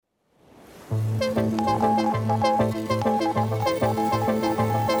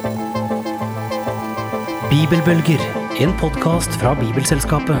Bibelbølger, en podcast fra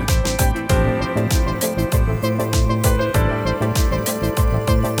Bibelselskapet.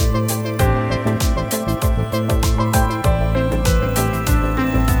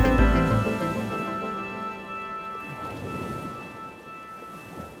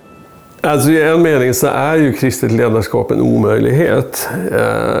 Alltså i en mening så är ju kristet ledarskap en omöjlighet.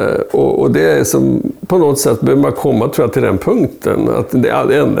 Och det är som på något sätt behöver man komma tror jag, till den punkten. Att det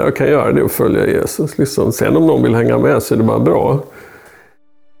enda jag kan göra det är att följa Jesus. Liksom. Sen om någon vill hänga med så är det bara bra.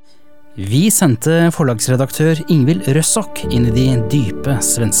 Vi sendte forlagsredaktør Ingvild Røssok inn i de dype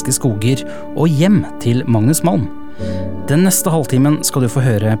svenske skoger og hjem til Magnus Malm. Den neste halvtimen skal du få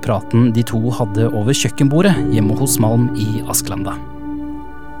høre praten de to hadde over kjøkkenbordet hjemme hos Malm i Asklanda.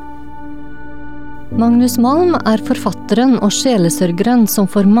 Magnus Malm er forfatteren og sjelesørgeren som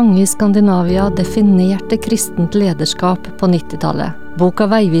for mange i Skandinavia definerte kristent lederskap på 90-tallet. Boka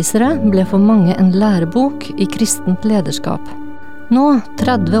Veivisere ble for mange en lærebok i kristent lederskap. Nå,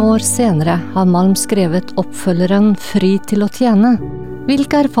 30 år senere, har Malm skrevet oppfølgeren Fri til å tjene.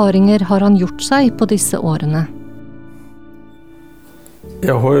 Hvilke erfaringer har han gjort seg på disse årene?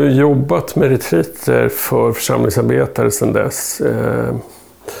 Jag har ju jobbat med retriter för församlingsarbetare sedan dess.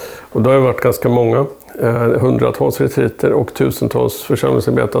 Och det har ju varit ganska många, hundratals retriter och tusentals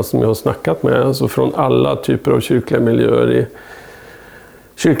församlingsarbetare som jag har snackat med. Alltså från alla typer av kyrkliga miljöer,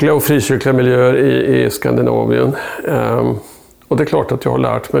 kyrkliga och frikyrkliga miljöer i Skandinavien. Och det är klart att jag har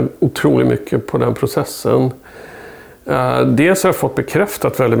lärt mig otroligt mycket på den processen. Dels har jag fått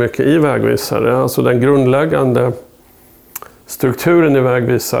bekräftat väldigt mycket i vägvisare. Alltså den grundläggande strukturen i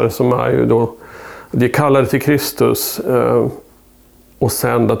vägvisare som är ju då, de kallade till Kristus och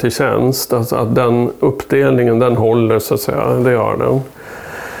sända till tjänst. Alltså att den uppdelningen den håller så att säga, det gör den.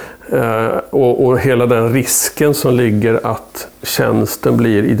 Och hela den risken som ligger att tjänsten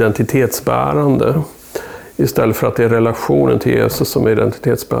blir identitetsbärande istället för att det är relationen till Jesus som är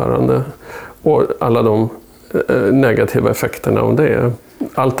identitetsbärande och alla de negativa effekterna av det.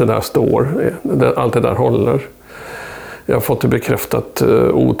 Allt det där står, allt det där håller. Jag har fått det bekräftat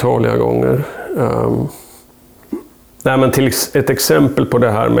otaliga gånger. Nej, men till ett exempel på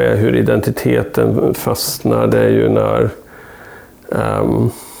det här med hur identiteten fastnar, det är ju när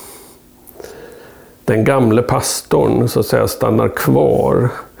den gamle pastorn så att säga stannar kvar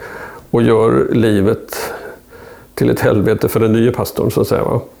och gör livet till ett helvete för den nya pastorn så att säga.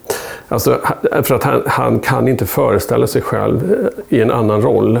 Va? Alltså, för att han kan inte föreställa sig själv i en annan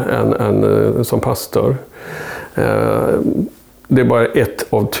roll än som pastor. Det är bara ett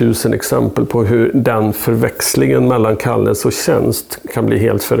av 1000 exempel på hur den förväxlingen mellan kallelse och tjänst kan bli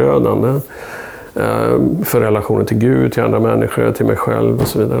helt förödande. För relationen till Gud, till andra människor, till mig själv och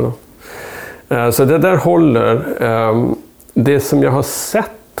så vidare. Så det där håller. Det som jag har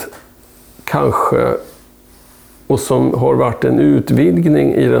sett kanske och som har varit en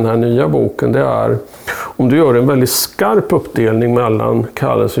utvidgning i den här nya boken, det är om du gör en väldigt skarp uppdelning mellan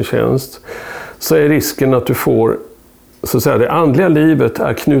kallelse och tjänst så är risken att du får så att säga, det andliga livet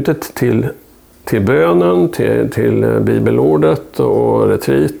är knutet till bönen, till bibelordet och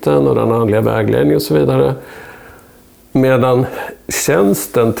retriten och den andliga vägledningen och så vidare. Medan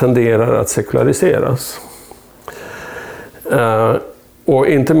tjänsten tenderar att sekulariseras. Och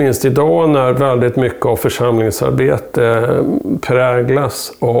inte minst idag när väldigt mycket av församlingsarbete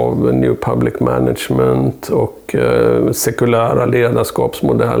präglas av New Public Management och sekulära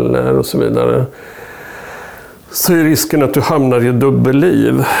ledarskapsmodeller och så vidare. Så är risken att du hamnar i ett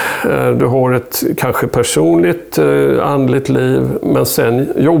dubbelliv. Du har ett kanske personligt andligt liv men sen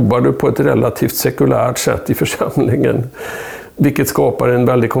jobbar du på ett relativt sekulärt sätt i församlingen. Vilket skapar en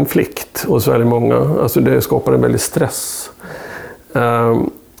väldig konflikt hos väldigt många. Alltså det skapar en väldig stress.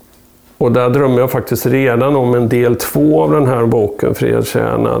 Och där drömmer jag faktiskt redan om en del 2 av den här boken, Fri att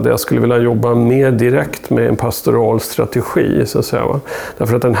tjäna, där jag skulle vilja jobba mer direkt med en pastoral strategi. Så att säga, va?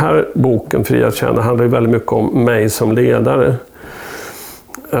 Därför att den här boken, Fri att tjäna, handlar ju väldigt mycket om mig som ledare.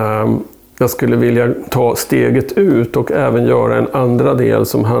 Jag skulle vilja ta steget ut och även göra en andra del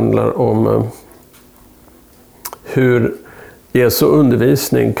som handlar om hur Jesu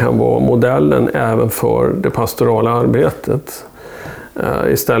undervisning kan vara modellen även för det pastorala arbetet.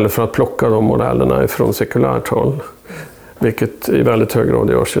 Istället för att plocka de modellerna ifrån sekulärt håll. Vilket i väldigt hög grad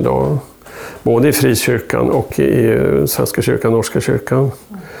görs idag. Både i frikyrkan och i Svenska kyrkan, Norska kyrkan.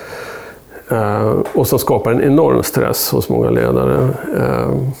 Och som skapar en enorm stress hos många ledare.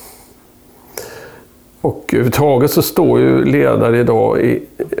 Och överhuvudtaget så står ju ledare idag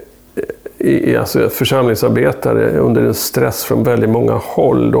alltså församlingsarbetare under en stress från väldigt många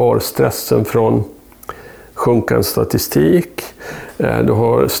håll. Du har stressen från sjunkande statistik. Du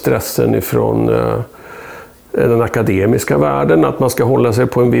har stressen ifrån den akademiska världen, att man ska hålla sig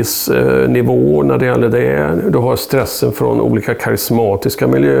på en viss nivå när det gäller det. Du har stressen från olika karismatiska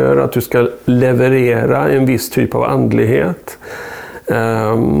miljöer, att du ska leverera en viss typ av andlighet.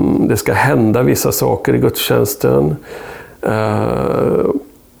 Det ska hända vissa saker i gudstjänsten.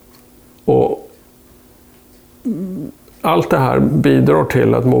 Och allt det här bidrar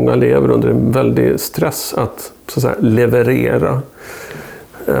till att många lever under en väldig stress att, så att säga, leverera.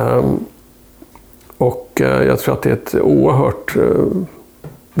 Och jag tror att det är ett oerhört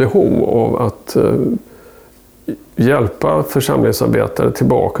behov av att hjälpa församlingsarbetare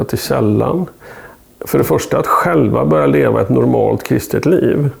tillbaka till källan. För det första att själva börja leva ett normalt kristet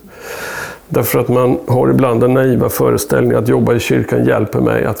liv. Därför att man har ibland den naiva föreställningen att jobba i kyrkan hjälper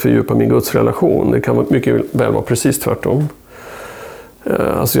mig att fördjupa min gudsrelation. Det kan mycket väl vara precis tvärtom.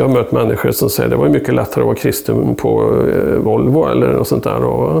 Alltså jag har mött människor som säger att det var mycket lättare att vara kristen på Volvo eller något sånt där.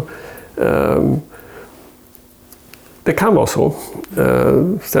 Och, det kan vara så.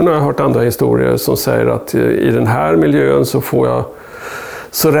 Sen har jag hört andra historier som säger att i den här miljön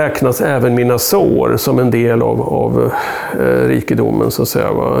så räknas även mina sår som en del av rikedomen. Så att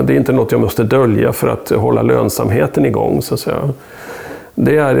säga, va? Det är inte något jag måste dölja för att hålla lönsamheten igång. Så att säga.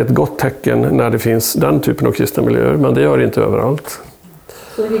 Det är ett gott tecken när det finns den typen av kristna miljöer, men det gör det inte överallt.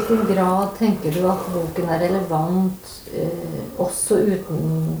 Så i vilken grad tänker du att boken är relevant också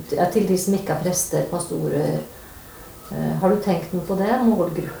till de som inte är präster, pastorer? Har du tänkt något på det?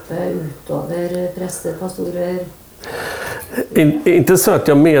 Målgrupper utöver präster, pastorer? Inte så att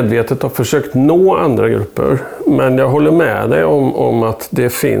jag medvetet har försökt nå andra grupper, men jag håller med dig om att det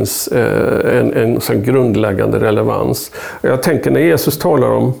finns en sån grundläggande relevans. Jag tänker när Jesus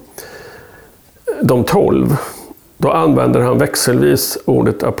talar om de 12, då använder han växelvis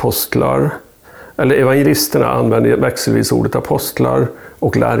ordet apostlar, eller evangelisterna använder växelvis ordet apostlar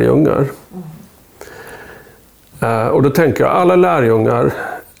och lärjungar. Och då tänker jag, alla lärjungar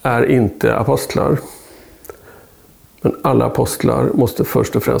är inte apostlar. Men alla apostlar måste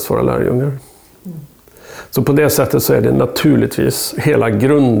först och främst vara lärjungar. Så på det sättet så är det naturligtvis, hela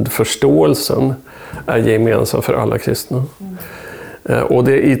grundförståelsen är gemensam för alla kristna. Och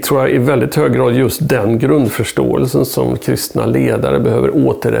det är, tror jag, i väldigt hög grad just den grundförståelsen som kristna ledare behöver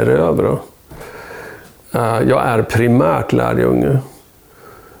återerövra. Jag är primärt lärjunge.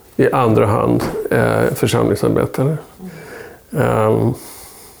 I andra hand församlingsarbetare.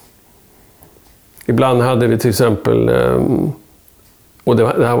 Ibland hade vi till exempel, och det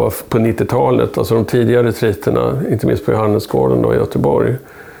här var på 90-talet, alltså de tidigare retriterna, inte minst på Johannesgården då i Göteborg.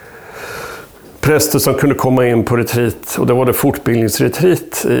 Präster som kunde komma in på retreat, och det var det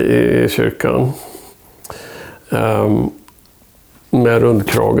fortbildningsretreat i kyrkan. Med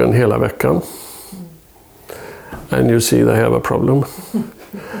rundkragen hela veckan. And you see they have a problem.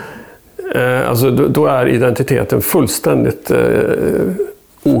 Alltså då är identiteten fullständigt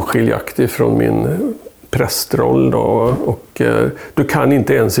oskiljaktig från min prästroll då, och du kan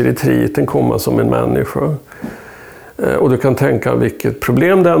inte ens i retreaten komma som en människa. Och du kan tänka vilket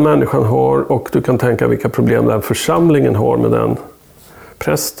problem den människan har, och du kan tänka vilka problem den församlingen har med den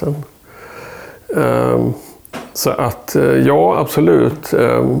prästen. Så att ja, absolut.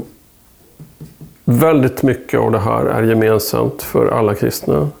 Väldigt mycket av det här är gemensamt för alla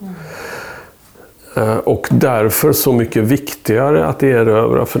kristna. Och därför så mycket viktigare att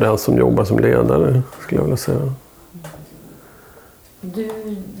erövra för den som jobbar som ledare, skulle jag vilja säga. Du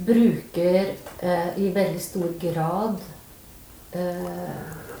brukar i väldigt stor grad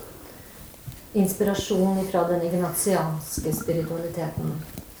inspiration från den ignatianska spiritualiteten.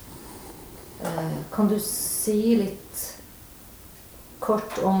 Kan du säga lite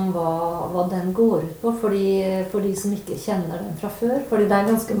kort om vad den går ut på för de som inte känner den från förr? För det är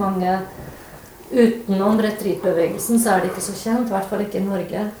ganska många utenom retreatbevegelsen så är det inte så känt, i hvert fall inte i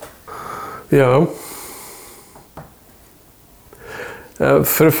Norge. Ja.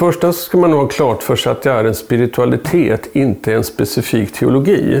 För det första ska man nog ha klart för sig att det är en spiritualitet, inte en specifik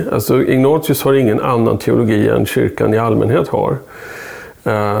teologi. Alltså Ignatius har ingen annan teologi än kyrkan i allmänhet har.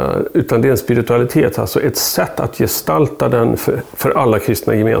 Utan det är en spiritualitet, alltså ett sätt att gestalta den för alla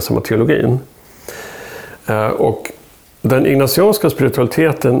kristna gemensamma teologin. Och den ignatianska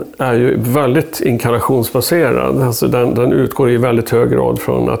spiritualiteten är ju väldigt inkarnationsbaserad. Alltså den utgår i väldigt hög grad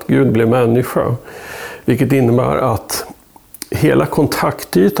från att Gud blev människa. Vilket innebär att hela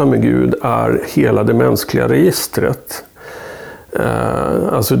kontaktytan med Gud är hela det mänskliga registret.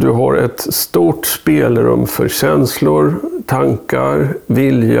 Alltså du har ett stort spelrum för känslor, tankar,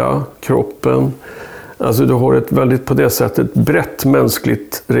 vilja, kroppen. Alltså du har ett väldigt på det sättet brett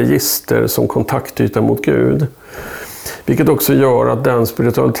mänskligt register som kontaktyta mot Gud. Vilket också gör att den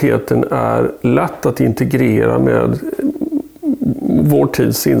spiritualiteten är lätt att integrera med vår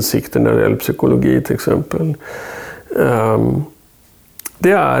tids insikter när det gäller psykologi till exempel.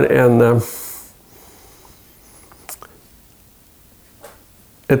 Det är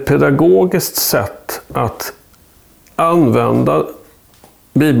ett pedagogiskt sätt att använda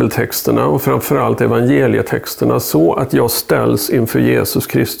bibeltexterna och framförallt evangelietexterna så att jag ställs inför Jesus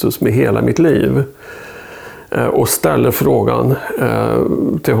Kristus med hela mitt liv och ställer frågan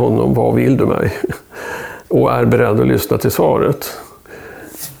till honom, vad vill du mig? Och är beredd att lyssna till svaret.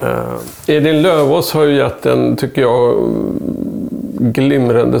 Edin Löfås har ju gett en, tycker jag,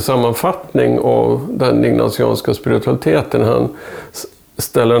 glimrande sammanfattning av den ignatianska spiritualiteten. Han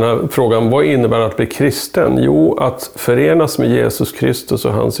ställer den här frågan, vad innebär att bli kristen? Jo, att förenas med Jesus Kristus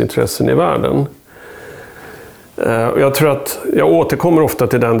och hans intressen i världen. Jag tror att jag återkommer ofta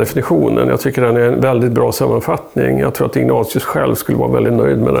till den definitionen. Jag tycker den är en väldigt bra sammanfattning. Jag tror att Ignatius själv skulle vara väldigt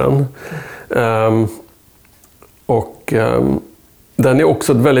nöjd med den. Den är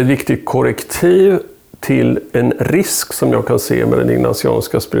också ett väldigt viktigt korrektiv till en risk som jag kan se med den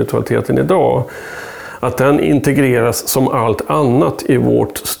ignatianska spiritualiteten idag. Att den integreras som allt annat i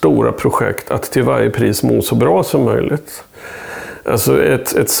vårt stora projekt att till varje pris må så bra som möjligt. Alltså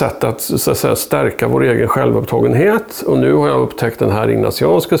ett sätt att, så att säga, stärka vår egen självupptagenhet. Och nu har jag upptäckt den här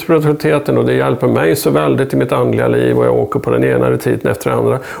ignatianska spiritualiteten och det hjälper mig så väldigt i mitt andliga liv och jag åker på den ena retriten efter den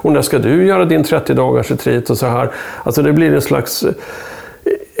andra. Och när ska du göra din 30 dagars retreat och så här? Alltså det blir en slags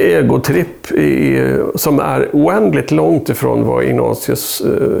egotripp som är oändligt långt ifrån vad Ignatius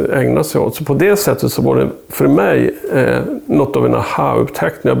ägnar sig åt. Så på det sättet så var det för mig något av en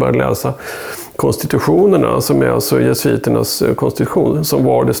aha-upptäckt när jag började läsa konstitutionerna, som är alltså jesuiternas konstitution, som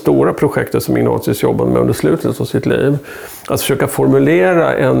var det stora projektet som Ignatius jobbade med under slutet av sitt liv. Att försöka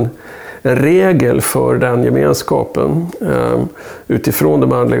formulera en regel för den gemenskapen utifrån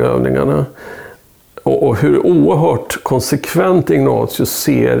de andliga övningarna. Och hur oerhört konsekvent Ignatius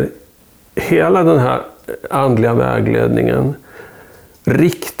ser hela den här andliga vägledningen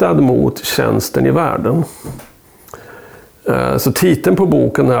riktad mot tjänsten i världen. Så titeln på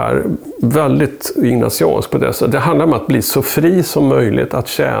boken är väldigt ignatiansk på det. Så det handlar om att bli så fri som möjligt att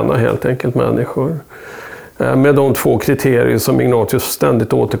tjäna helt enkelt människor. Med de två kriterier som Ignatius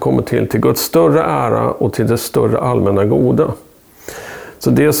ständigt återkommer till Guds större ära och till det större allmänna goda. Så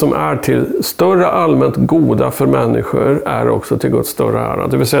det som är till större allmänt goda för människor är också till Guds större ära.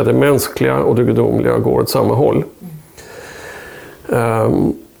 Det vill säga det mänskliga och det gudomliga går åt samma håll.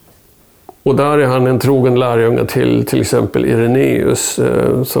 Och där är han en trogen lärjunge till exempel Irenaeus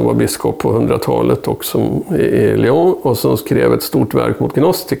som var biskop på 100-talet och som i Lyon och som skrev ett stort verk mot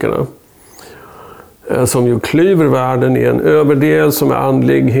gnostikerna. Som ju klyver världen i en överdel som är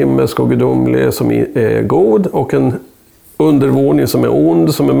andlig, himmelsk och gudomlig, som är god, och en undervåning som är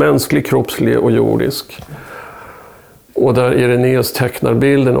ond, som är mänsklig, kroppslig och jordisk. Och där Irenaeus tecknar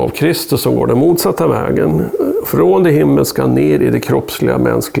bilden av Kristus som går den motsatta vägen. Från det himmelska ner i det kroppsliga,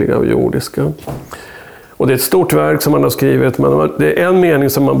 mänskliga och jordiska. Och det är ett stort verk som han har skrivit, men det är en mening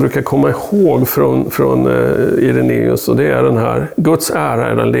som man brukar komma ihåg från Irenaeus, och det är den här: Guds ära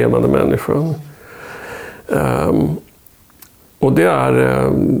är den levande människan. Och det är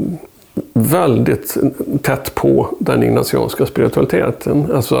väldigt tätt på den ignatianska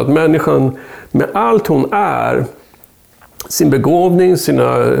spiritualiteten. Alltså att människan med allt hon är, sin begåvning,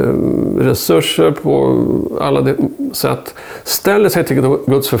 sina resurser på alla sätt, ställer sig till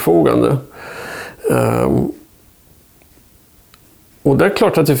Guds förfogande. Och det är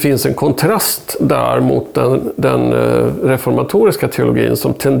klart att det finns en kontrast där mot den reformatoriska teologin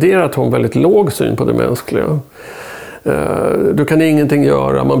som tenderar att ha en väldigt låg syn på det mänskliga. Du kan ingenting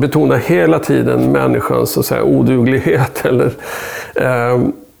göra, man betonar hela tiden människans, så att säga, oduglighet.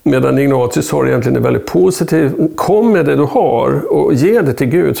 Medan Ignatius har egentligen en väldigt positiv: kom med det du har och ge det till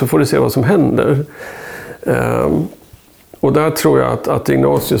Gud så får du se vad som händer. Och där tror jag att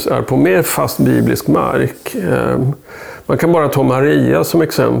Ignatius är på mer fast biblisk mark. Man kan bara ta Maria som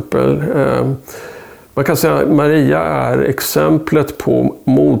exempel. Man kan säga att Maria är exemplet på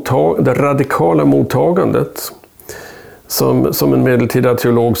det radikala mottagandet. Som en medeltida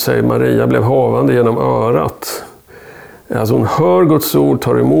teolog säger, Maria blev havande genom örat. Alltså hon hör Guds ord,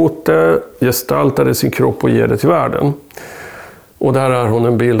 tar emot det, gestaltar det i sin kropp och ger det till världen. Och där är hon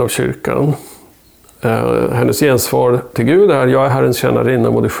en bild av kyrkan. Hennes gensvar till Gud är: jag är Herrens tjänarinna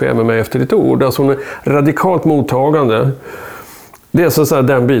och det sker med mig efter ditt ord. Alltså hon är radikalt mottagande. Det är så att säga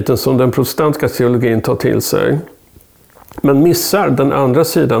den biten som den protestantiska teologin tar till sig. Men missar den andra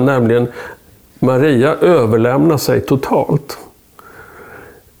sidan, nämligen Maria överlämnar sig totalt.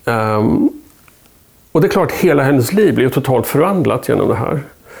 Och det är klart, hela hennes liv blir totalt förvandlat genom det här.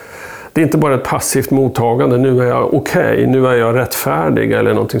 Det är inte bara ett passivt mottagande, nu är jag okej, nu är jag rättfärdig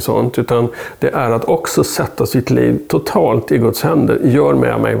eller någonting sånt. Utan det är att också sätta sitt liv totalt i Guds händer. Gör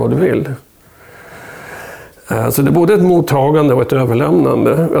med mig vad du vill. Så det är både ett mottagande och ett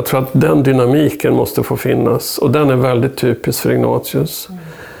överlämnande. Jag tror att den dynamiken måste få finnas. Och den är väldigt typisk för Ignatius.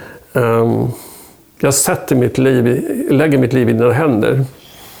 Jag lägger mitt liv i dina händer.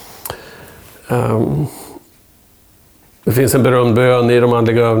 Det finns en berömd bön i de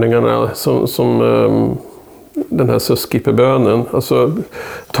andliga övningarna som den här Suskippe-bönen. Alltså,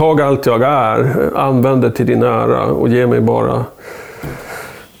 tag allt jag är, använd det till din ära och ge mig bara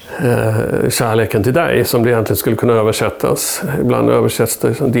kärleken till dig, som det egentligen skulle kunna översättas. Ibland översätts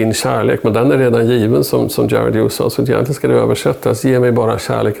det som din kärlek, men den är redan given som Jared Hughes sa, så egentligen ska det översättas: ge mig bara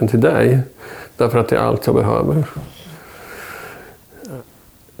kärleken till dig, därför att det är allt jag behöver.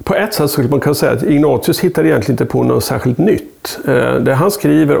 På ett sätt skulle man kunna säga att Ignatius hittar egentligen inte på något särskilt nytt. Det han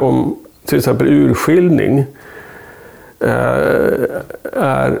skriver om till exempel urskiljning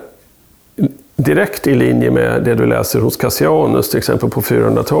är direkt i linje med det du läser hos Cassianus, till exempel på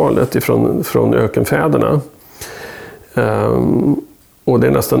 400-talet från ökenfäderna. Och det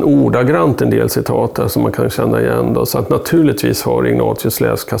är nästan ordagrant en del citat där som man kan känna igen då. Så att naturligtvis har Ignatius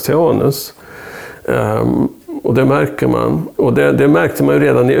läst Cassianus. Och det märker man. Och det märkte man ju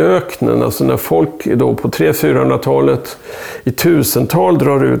redan i öknen. Alltså när folk då på 300-400-talet i tusental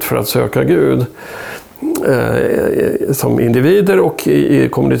drar ut för att söka Gud. Som individer och i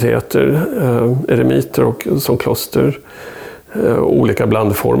kommuniteter, eremiter och som kloster. Olika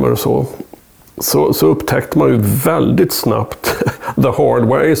blandformer och så upptäckte man ju väldigt snabbt the hard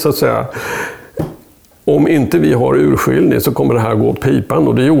way, så att säga. Om inte vi har urskiljning så kommer det här gå åt pipan,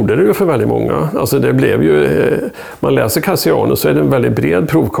 och det gjorde det ju för väldigt många. Alltså det blev ju, man läser Cassianus så är det en väldigt bred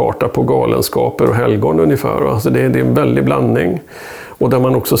provkarta på galenskaper och helgon ungefär. Alltså det är en väldig blandning. Och där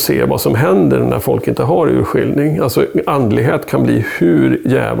man också ser vad som händer när folk inte har urskiljning. Alltså andlighet kan bli hur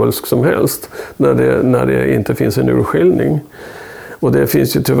djävulsk som helst när det inte finns en urskiljning. Och det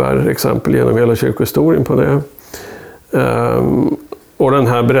finns ju tyvärr exempel genom hela kyrkohistorien på det. Och den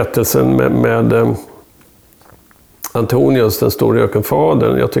här berättelsen med Antonius, den store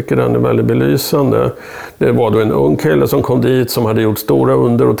ökenfadern, jag tycker den är väldigt belysande. Det var då en ung kille som kom dit som hade gjort stora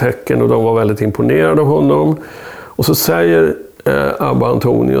under och tecken, och de var väldigt imponerade av honom. Och så säger Abba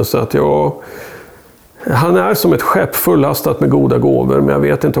Antonius att han är som ett skepp fullastat med goda gåvor, men jag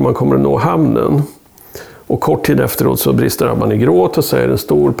vet inte om han kommer att nå hamnen. Och kort tid efteråt så brister Abban i gråt och säger: en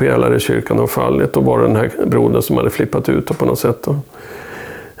stor pelare i kyrkan har fallit. Och var den här brodern som hade flippat ut på något sätt då.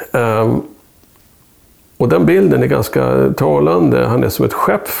 Och den bilden är ganska talande. Han är som ett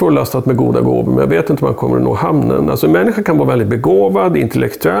skepp fullastat med goda gåvor, men jag vet inte om han kommer att nå hamnen. Alltså en människa kan vara väldigt begåvad,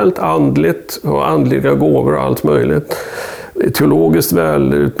 intellektuellt, andligt, och andliga gåvor och allt möjligt. Teologiskt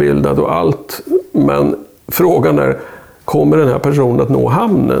välutbildad och allt. Men frågan är, kommer den här personen att nå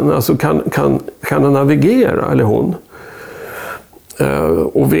hamnen? Alltså kan han navigera, eller hon?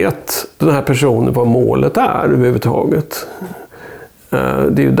 Och vet den här personen vad målet är överhuvudtaget?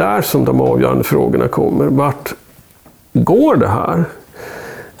 Det är ju där som de avgörande frågorna kommer. Vart går det här?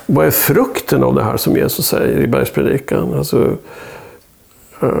 Vad är frukten av det här som Jesus säger i bergspredikan? Alltså,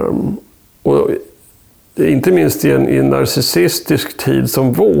 och inte minst i en narcissistisk tid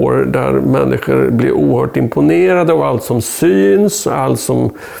som vår, där människor blir oerhört imponerade av allt som syns, allt som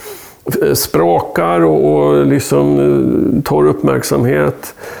sprakar och liksom tar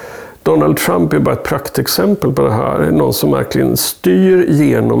uppmärksamhet. Donald Trump är bara ett praktexempel på det här. Någon som verkligen styr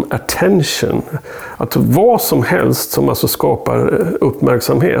genom attention. Att vad som helst som alltså skapar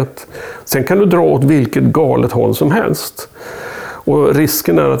uppmärksamhet. Sen kan du dra åt vilket galet håll som helst. Och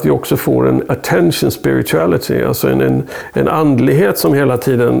risken är att vi också får en attention spirituality. Alltså en andlighet som hela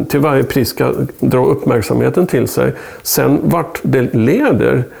tiden till varje pris ska dra uppmärksamheten till sig. Sen vart det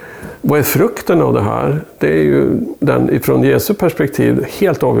leder. Vad är frukten av det här? Det är ju den ifrån Jesu perspektiv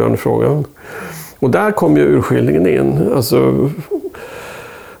helt avgörande frågan. Och där kommer ju urskiljningen in. Alltså,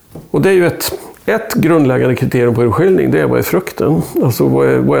 och det är ju ett grundläggande kriterium på urskiljning, det är vad är frukten? Alltså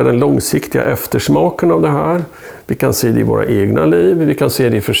vad är den långsiktiga eftersmaken av det här? Vi kan se det i våra egna liv, vi kan se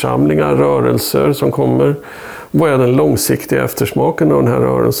det i församlingar, rörelser som kommer. Vad är den långsiktiga eftersmaken av den här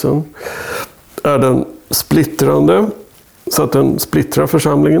rörelsen? Är den splittrande? Så att den splittrar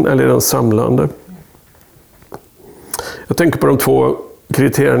församlingen, eller är den samlande? Jag tänker på de två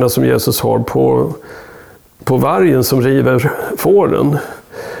kriterierna som Jesus har på på vargen som river fåren.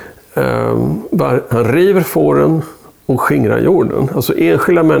 Han river fåren och skingrar jorden. Alltså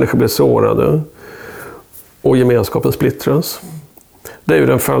enskilda människor blir sårade och gemenskapen splittras. Det är ju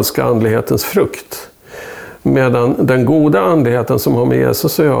den falska andlighetens frukt. Medan den goda andligheten som har med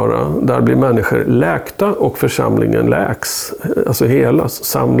Jesus att göra, där blir människor läkta och församlingen läks. Alltså helas,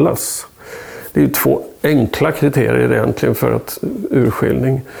 samlas. Det är ju 2 enkla kriterier egentligen för att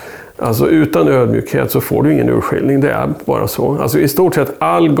urskiljning. Alltså utan ödmjukhet så får du ingen urskiljning, det är bara så. Alltså i stort sett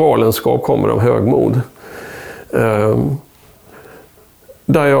all galenskap kommer av högmod.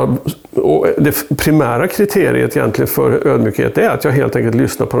 Och det primära kriteriet egentligen för ödmjukhet är att jag helt enkelt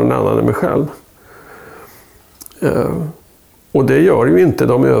lyssnar på någon annan än mig själv. Och det gör ju inte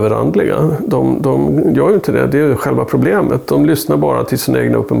de överandliga. De gör ju inte det, det är själva problemet. De lyssnar bara till sina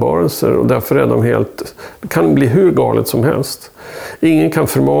egna uppenbarelser och därför är de helt, det kan bli hur galet som helst. Ingen kan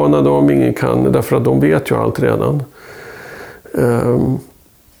förmana dem, därför att de vet ju allt redan.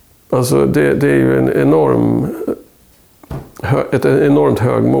 Alltså det är ju ett enormt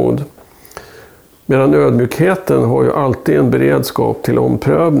högmod. Medan ödmjukheten har ju alltid en beredskap till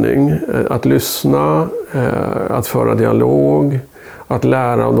omprövning. Att lyssna, att föra dialog, att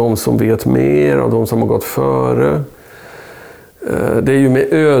lära av de som vet mer, av de som har gått före. Det är ju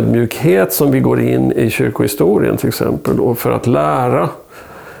med ödmjukhet som vi går in i kyrkohistorien till exempel. Och för att lära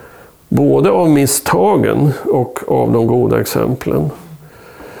både av misstagen och av de goda exemplen.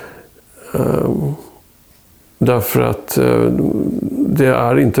 Därför att det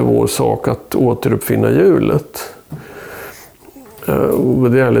är inte vår sak att återuppfinna hjulet.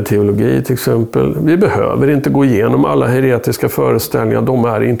 Det gäller teologi till exempel. Vi behöver inte gå igenom alla heretiska föreställningar. De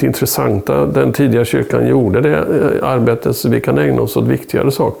är inte intressanta. Den tidiga kyrkan gjorde det arbetet, så vi kan ägna oss åt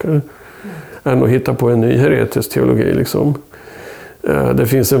viktigare saker än att hitta på en ny heretisk teologi. Liksom. Det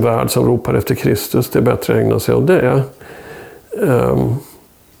finns en värld som ropar efter Kristus. Det är bättre att ägna sig åt det.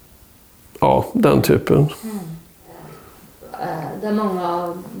 Ja, den typen. Det är många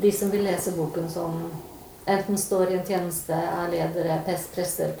av de som vill läsa boken som enten står i en tjänste, är ledare,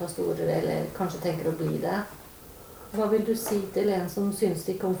 präster, pastorer eller kanske tänker att bli det. Vad vill du säga till en som syns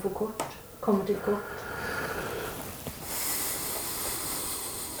de kommer till kort?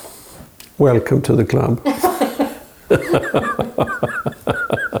 Welcome to the club.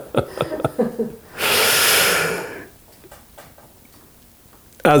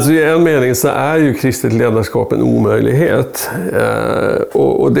 Alltså i en mening så är ju kristet ledarskap en omöjlighet.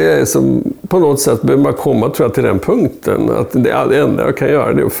 Och det är som på något sätt behöver man komma, tror jag, till den punkten. Att det enda jag kan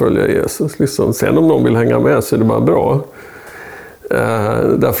göra det är att följa Jesus. Liksom. Sen om någon vill hänga med så är det bara bra.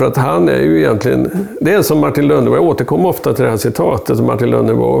 Därför att han är ju egentligen, det är som Martin Lönnebo, jag återkommer ofta till det här citatet som Martin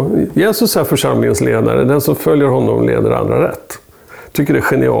Lönnebo, Jesus är församlingens ledare, den som följer honom leder andra rätt. Tycker det är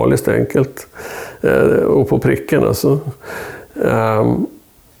genialiskt enkelt. Och på pricken alltså.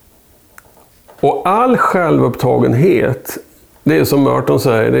 Och all självupptagenhet, det är som Merton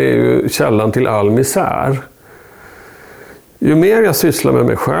säger, det är ju källan till all misär. Ju mer jag sysslar med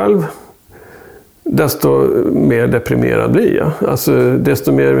mig själv, desto mer deprimerad blir jag. Alltså,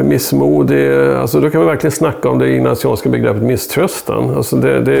 desto mer missmodig. Alltså, då kan vi verkligen snacka om det ignatianska begreppet misströstan. Alltså,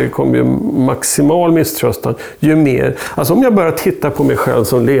 det kommer ju maximal misströstan. Ju mer, alltså om jag börjar titta på mig själv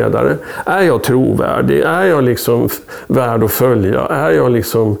som ledare, är jag trovärdig? Är jag liksom värd att följa? Är jag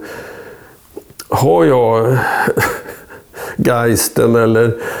liksom, har jag geisten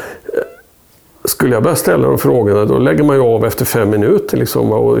eller skulle jag börja ställa de frågorna, då lägger man ju av efter 5 minuter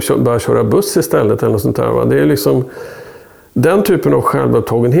liksom, och börjar köra buss istället eller något sånt där. Va? Det är liksom, den typen av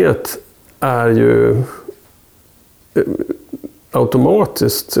självupptagenhet är ju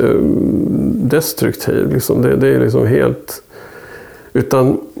automatiskt destruktiv. Liksom. Det är liksom helt,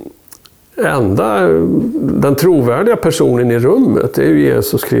 utan den trovärdiga personen i rummet är ju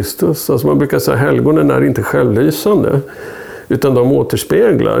Jesus Kristus. Alltså man brukar säga att helgonen är inte självlysande, utan de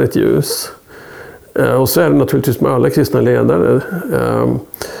återspeglar ett ljus. Och så är det naturligtvis med alla kristna ledare.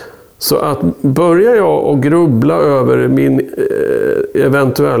 Så att börjar jag att grubbla över min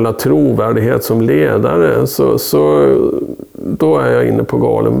eventuella trovärdighet som ledare, så då är jag inne på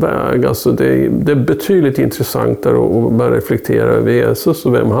galen väg. Alltså det är betydligt intressantare att börja reflektera över Jesus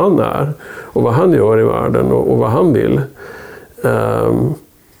och vem han är. Och vad han gör i världen och vad han vill.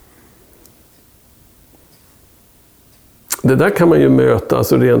 Det där kan man ju möta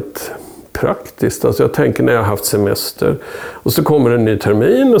alltså rent praktiskt. Alltså jag tänker när jag har haft semester och så kommer en ny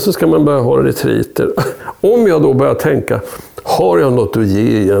termin och så ska man börja ha retreater. Om jag då börjar tänka, har jag något att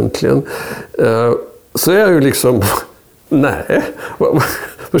ge egentligen? Så är jag ju liksom, nej.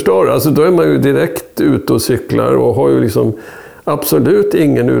 Förstår du? Alltså då är man ju direkt ute och cyklar och har ju liksom absolut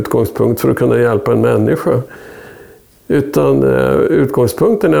ingen utgångspunkt för att kunna hjälpa en människa. Utan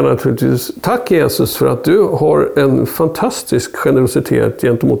utgångspunkten är naturligtvis, tack Jesus för att du har en fantastisk generositet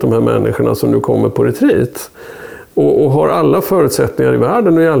gentemot de här människorna som nu kommer på retreat. Och har alla förutsättningar i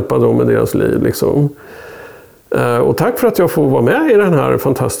världen att hjälpa dem med deras liv. Liksom. Och tack för att jag får vara med i den här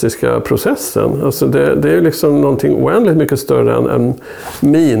fantastiska processen. Alltså det är liksom någonting oändligt mycket större än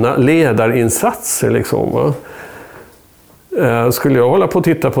mina ledarinsatser. Liksom, va? Skulle jag hålla på att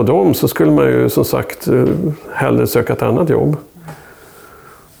titta på dem så skulle man ju som sagt hellre söka ett annat jobb.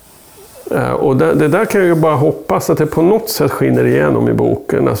 Och det där kan jag ju bara hoppas att det på något sätt skiner igenom i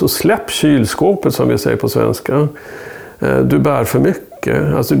boken. Alltså släpp kylskåpet som vi säger på svenska. Du bär för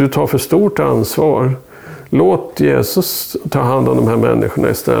mycket. Alltså du tar för stort ansvar. Låt Jesus ta hand om de här människorna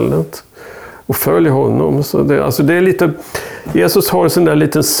istället. Och följ honom. Så det är lite, Jesus har en sån där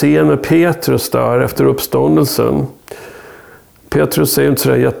liten scen med Petrus där efter uppståndelsen. Petrus är ju inte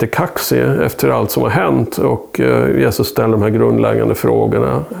så jättekaxig efter allt som har hänt och Jesus ställer de här grundläggande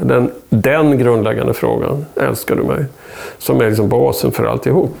frågorna. Den grundläggande frågan, älskar du mig? Som är liksom basen för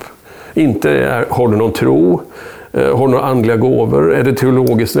alltihop. Inte har du någon tro, har du några andliga gåvor, är du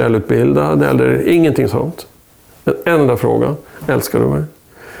teologiskt välutbildad eller ingenting sånt. En enda fråga, älskar du mig?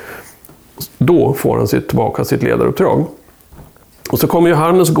 Då får han tillbaka sitt ledaruppdrag. Och så kommer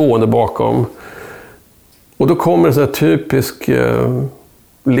Johannes gående bakom. Och då kommer en sån här typisk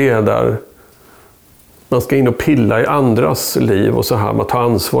ledare. Man ska in och pilla i andras liv och så här. Man tar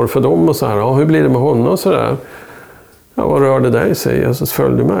ansvar för dem och så här. Ja, hur blir det med honom och så där? Ja, vad rör det dig, säger Jesus,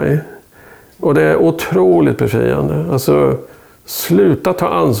 följ du mig. Och det är otroligt befriande. Alltså, sluta ta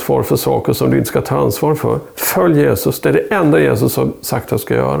ansvar för saker som du inte ska ta ansvar för. Följ Jesus, det är det enda Jesus har sagt att jag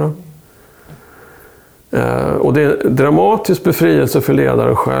ska göra. Och det är en dramatisk befrielse för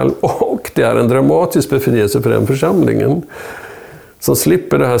ledaren själv och det är en dramatisk befrielse för den församlingen som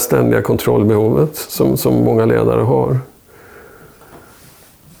slipper det här ständiga kontrollbehovet som många ledare har.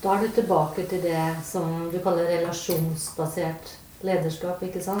 Då är du tillbaka till det som du kallar relationsbaserat ledarskap,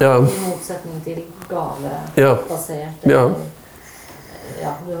 inte sant? Ja. I motsättning till gavebaserat. Ja.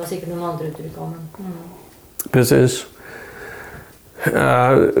 Ja, du har säkert någon andra uttryck om det. Precis.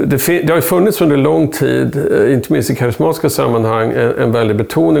 Det har ju funnits under lång tid, inte minst i karismatiska sammanhang, en väldig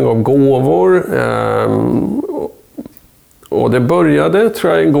betoning av gåvor. Och det började,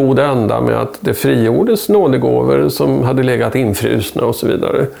 tror jag, en god ända med att det frigjordes nådegåvor som hade legat infrusna och så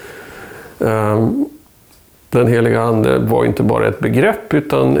vidare. Den heliga ande var inte bara ett begrepp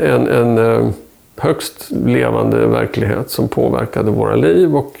utan en högst levande verklighet som påverkade våra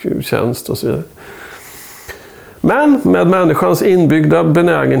liv och tjänst och så vidare. Men med människans inbyggda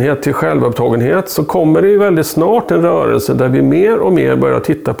benägenhet till självupptagenhet så kommer det ju väldigt snart en rörelse där vi mer och mer börjar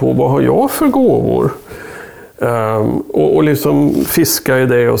titta på vad har jag för gåvor? Och liksom fiska i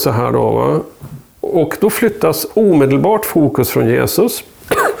det och så här då. Va? Och då flyttas omedelbart fokus från Jesus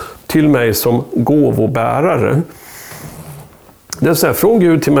till mig som gåvobärare. Det vill säga från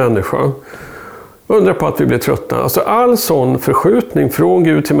Gud till människa. Undrar på att vi blir trötta. Alltså all sån förskjutning från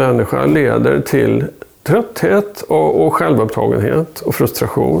Gud till människa leder till trötthet och självupptagenhet och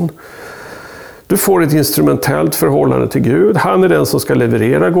frustration. Du får ett instrumentellt förhållande till Gud. Han är den som ska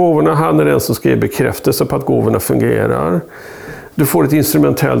leverera gåvorna. Han är den som ska ge bekräftelse på att gåvorna fungerar. Du får ett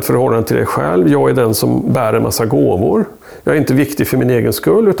instrumentellt förhållande till dig själv. Jag är den som bär en massa gåvor. Jag är inte viktig för min egen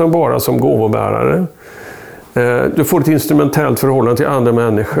skull utan bara som gåvobärare. Du får ett instrumentellt förhållande till andra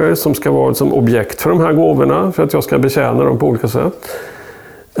människor som ska vara som objekt för de här gåvorna för att jag ska betjäna dem på olika sätt.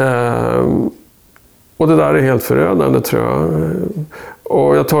 Och det där är helt förödande, tror jag.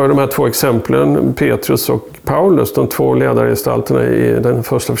 Och jag tar de här två exemplen, Petrus och Paulus, de två ledargestalterna i den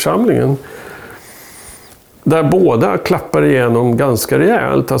första församlingen. Där båda klappar igenom ganska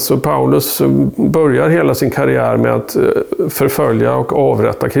rejält. Alltså Paulus börjar hela sin karriär med att förfölja och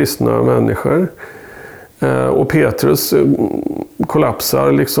avrätta kristna människor. Och Petrus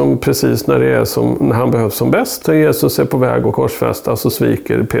kollapsar liksom precis när han behövs som bäst. Jesus är på väg att korsfästa, så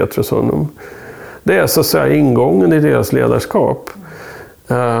sviker Petrus honom. Det är så att säga ingången i deras ledarskap.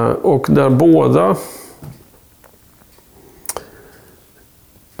 Och där båda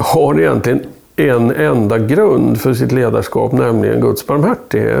har egentligen en enda grund för sitt ledarskap, nämligen Guds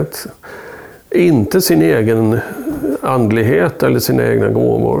barmhärtighet. Inte sin egen andlighet eller sina egna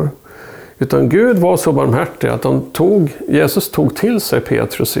gåvor. Utan Gud var så barmhärtig att Jesus tog till sig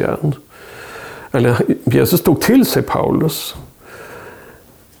Petrus igen. Eller Jesus tog till sig Paulus.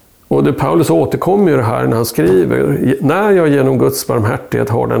 Och det Paulus återkommer ju det här när han skriver: när jag genom Guds barmhärtighet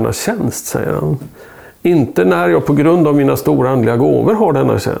har denna tjänst, säger han. Inte när jag på grund av mina stora andliga gåvor har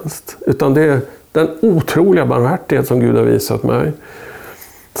denna tjänst. Utan det är Den otroliga barmhärtighet som Gud har visat mig.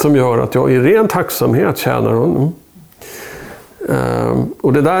 Som gör att jag i ren tacksamhet tjänar honom.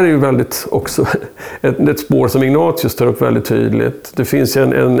 Och det där är ju väldigt också ett spår som Ignatius tar upp väldigt tydligt. Det finns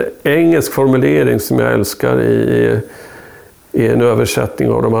en engelsk formulering som jag älskar i en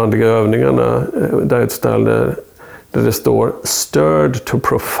översättning av de andliga övningarna. Där ett ställe där det står stirred to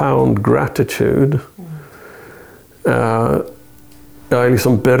profound gratitude. Jag är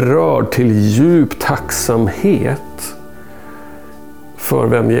liksom berörd till djup tacksamhet för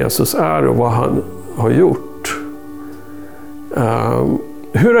vem Jesus är och vad han har gjort.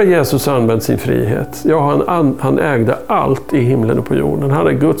 Hur har Jesus använt sin frihet? Ja, han ägde allt i himlen och på jorden. Han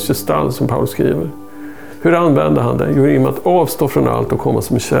är Guds gestalt, som Paulus skriver. Hur använde han det? Jo, genom att avstå från allt och komma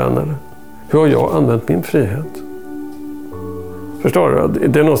som tjänare. Hur har jag använt min frihet? Förstår du?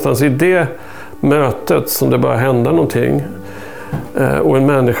 Det är någonstans i det mötet som det börjar hända någonting. Och en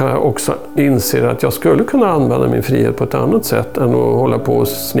människa också inser att jag skulle kunna använda min frihet på ett annat sätt än att hålla på och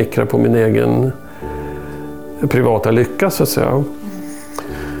snickra på min egen privata lycka, så att säga.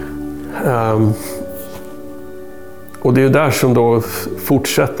 Och det är där som då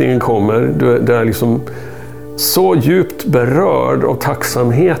fortsättningen kommer. Du är liksom så djupt berörd av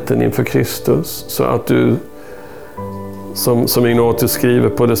tacksamheten inför Kristus så att du, som Ignatius skriver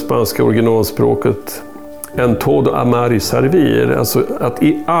på det spanska originalspråket, en todo amar y servir, alltså att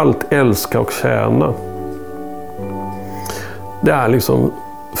i allt älska och tjäna. Det är liksom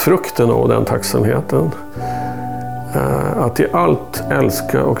frukten av den tacksamheten. Att i allt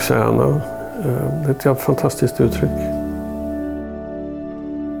älska och tjäna. Det är ett fantastiskt uttryck.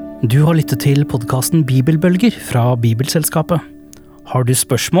 Du har lyttet til podcasten Bibelbølger fra Bibelselskapet. Har du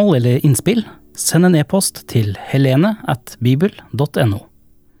spørsmål eller innspill? Send en e-post til helene@bibel.no.